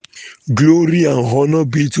Glory and honor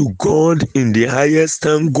be to God in the highest.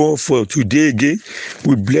 Thank God for today again.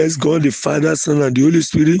 We bless God, the Father, Son, and the Holy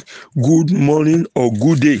Spirit. Good morning or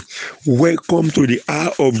good day. Welcome to the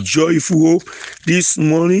hour of joyful hope. This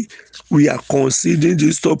morning, we are considering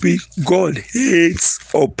this topic. God hates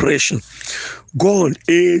oppression. God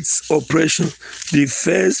hates oppression. The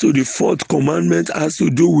first to the fourth commandment has to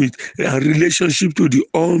do with a relationship to the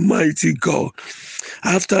Almighty God.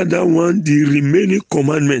 After that one, the remaining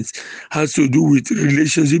commandments has to do with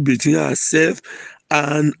relationship between ourselves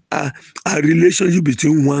and a relationship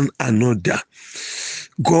between one another.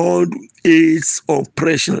 God hates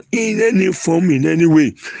oppression in any form, in any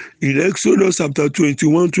way. In Exodus chapter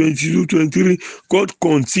 21, 22, 23, God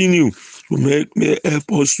continue to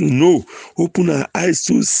help us to know, open our eyes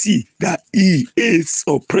to see that He hates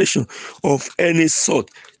oppression of any sort.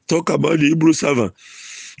 Talk about the Hebrew servant.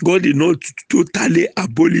 God did not totally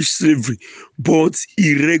abolish slavery, but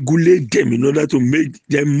He regulated them in order to make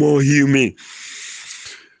them more human.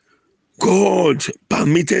 God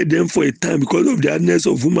permitted them for a time because of the hardness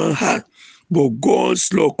of human heart, but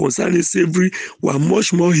God's law concerning slavery were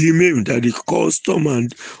much more humane than the custom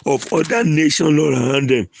and of other nations all around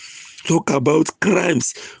them. Talk about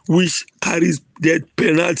crimes which carries death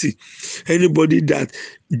penalty. Anybody that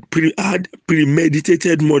had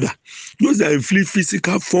premeditated murder, those that inflict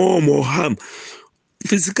physical form or harm,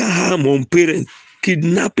 physical harm on parents,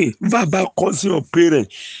 kidnapping, verbal causing of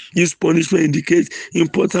parents. This punishment indicates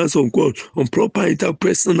importance of God on proper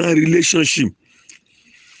interpersonal relationship.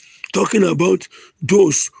 Talking about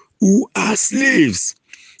those who are slaves,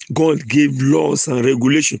 God gave laws and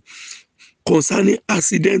regulations. Concerning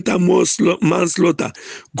accidental manslaughter,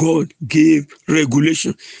 God gave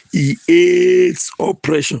regulation. He hates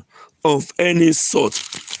oppression of any sort.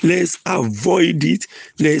 Let's avoid it.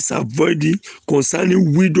 Let's avoid it.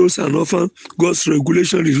 Concerning widows and orphans, God's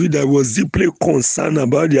regulation is that was deeply concerned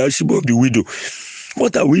about the hardship of the widow.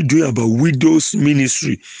 What are we doing about widows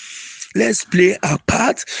ministry? Let's play our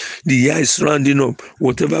part. The year is rounding up.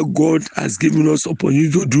 Whatever God has given us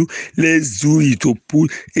opportunity to do, let's do it to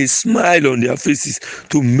put a smile on their faces,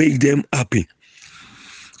 to make them happy.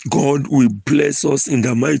 God will bless us in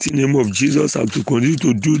the mighty name of Jesus and to continue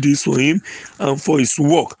to do this for Him and for His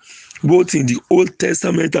work. Both in the Old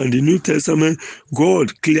Testament and the New Testament,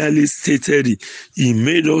 God clearly stated it. He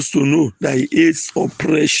made us to know that He hates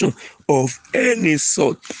oppression of any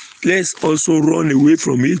sort. Let's also run away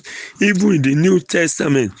from it. Even in the New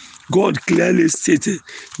Testament, God clearly stated,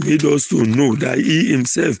 made us to know that He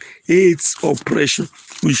Himself hates oppression.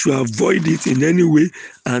 We should avoid it in any way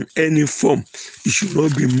and any form. It should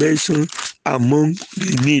not be mentioned among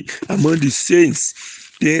the saints.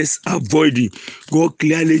 Let's avoid it. God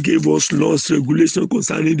clearly gave us laws, regulations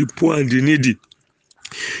concerning the poor and the needy.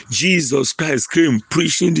 Jesus Christ came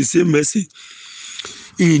preaching the same message.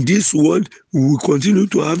 In this world, we will continue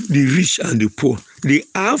to have the rich and the poor, the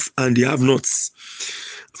have and the have-nots.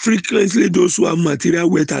 Frequently, those who have material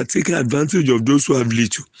wealth are taking advantage of those who have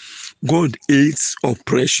little. God hates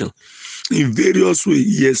oppression. In various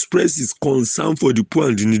ways, He expressed His concern for the poor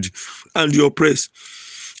and the needy and the oppressed.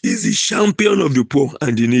 He is the champion of the poor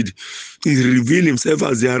and the needy. He revealed Himself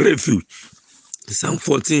as their refuge. Psalm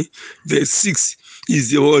 14, verse 6,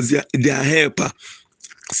 He was their helper.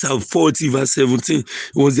 Psalm 40 verse 17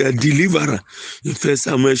 was their deliverer. In 1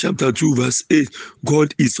 Samuel chapter 2 verse 8,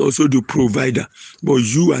 God is also the provider. But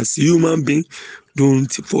you as a human being, don't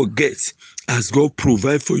forget, as God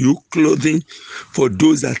provide for you clothing for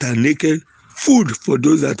those that are naked, food for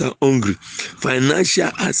those that are hungry, financial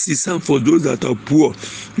assistance for those that are poor.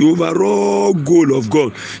 The overall goal of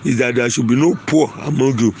God is that there should be no poor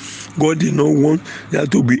among you. God did not want there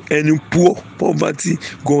to be any poverty.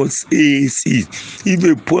 God says it. If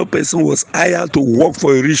a poor person was hired to work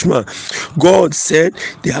for a rich man, God said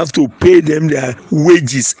they have to pay them their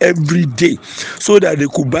wages every day so that they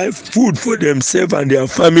could buy food for themselves and their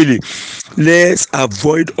family. Let's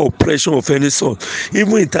avoid oppression of any sort.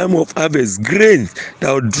 Even in time of harvest, grain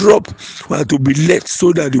that will drop were to be left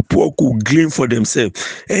so that the poor could glean for themselves.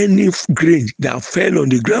 Any grain that fell on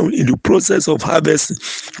the ground in the process of harvesting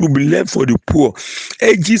will be left for the poor.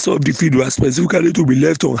 Edges of the field were specifically to be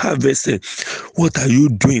left unharvested. What are you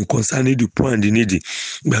doing concerning the poor and the needy?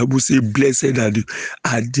 The Bible says, blessed are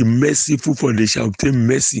the merciful, for they shall obtain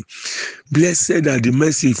mercy. Blessed are the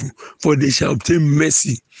merciful, for they shall obtain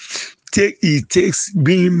mercy. It takes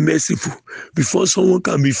being merciful before someone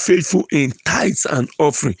can be faithful in tithes and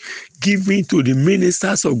offering, giving to the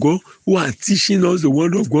ministers of God who are teaching us the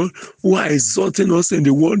word of God, who are exhorting us in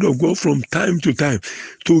the word of God from time to time,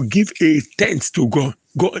 to give a tenth to God.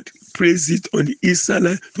 God praise it on the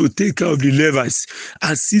Israelites to take care of the Levites,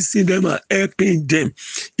 assisting them and helping them.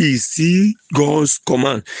 Is see God's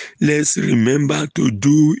command. Let's remember to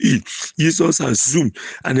do it. Jesus assumed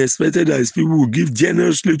and expected that his people would give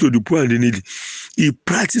generously to the poor and the needy. He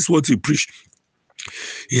practiced what he preached.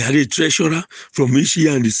 He had a treasurer from each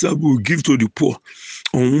year, and the disciple would give to the poor.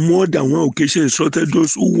 On more than one occasion, instructed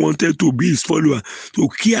those who wanted to be his follower to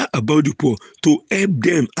care about the poor, to help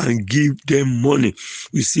them and give them money.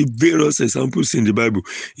 We see various examples in the Bible.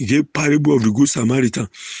 He gave parable of the Good Samaritan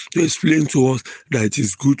to explain to us that it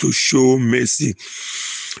is good to show mercy.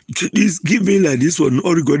 This giving like this was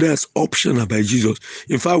not regarded as optional by Jesus.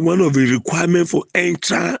 In fact, one of the requirements for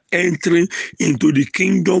entering into the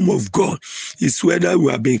kingdom of God is whether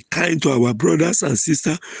we have been kind to our brothers and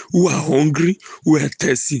sisters who are hungry, who are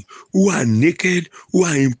thirsty, who are naked, who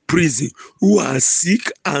are in prison, who are sick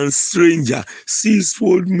and stranger.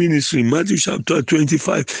 Sixfold ministry, Matthew chapter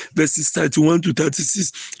 25, verses 31 to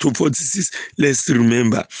 36 to 46. Let's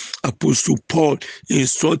remember, Apostle Paul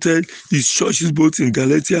instructed his churches both in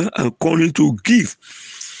Galatia and Corinth to give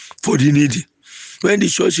for the needy. When the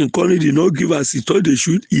church in Corinth did not give as he thought they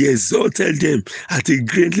should, he exhorted them at a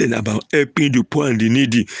great length about helping the poor and the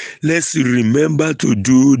needy. Let's remember to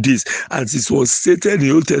do this. As it was stated in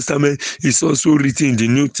the Old Testament, it's also written in the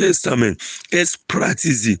New Testament. Let's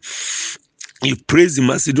practice it. He praised the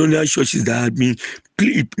Macedonian churches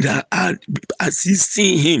that had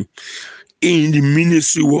assisting him in the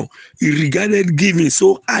ministry work. He regarded giving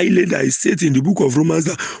so highly that he said in the book of Romans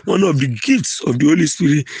that one of the gifts of the Holy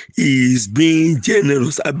Spirit is being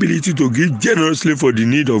generous, ability to give generously for the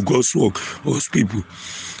need of God's work, God's people.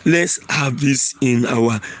 Let's have this in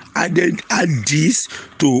our add this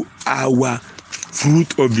to our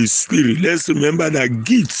fruit of the Spirit. Let's remember that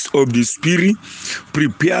gifts of the Spirit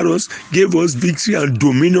prepare us, gave us victory and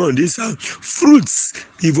dominion on this earth. Fruits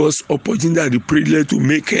give us opportunity and the privilege to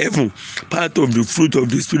make heaven. Part of the fruit of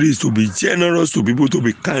the Spirit is to be generous to people, to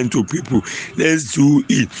be kind to people. Let's do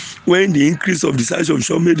it. When the increase of the size of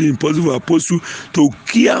shall made it impossible for apostles to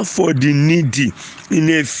care for the needy in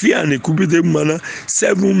a fair and equitable manner,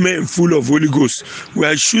 7 men full of Holy Ghost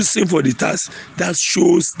were choosing for the task. That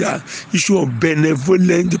shows that issue of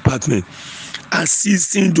benevolent department,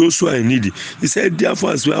 assisting those who are needy. He said,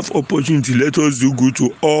 therefore, as we have opportunity, let us do good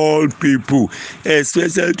to all people,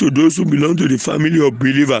 especially to those who belong to the family of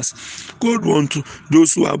believers. God wants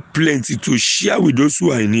those who have plenty to share with those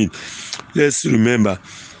who are in need. Let's remember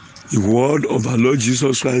the word of our Lord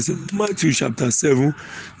Jesus Christ in Matthew chapter 7,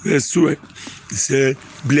 verse 12. He said,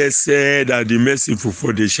 blessed are the merciful,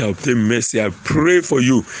 for they shall obtain mercy. I pray for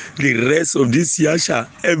you. The rest of this year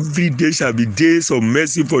every day shall be days of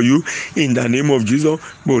mercy for you in the name of Jesus.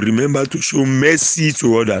 But remember to show mercy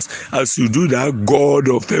to others. As you do that, God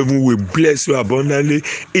of heaven will bless you abundantly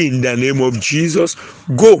in the name of Jesus.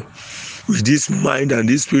 Go with this mind and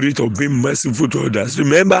this spirit of being merciful to others.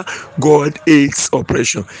 Remember, God hates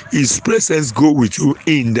oppression. His presence go with you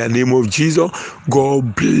in the name of Jesus.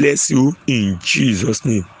 God bless you in Jesus'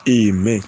 name. Amen.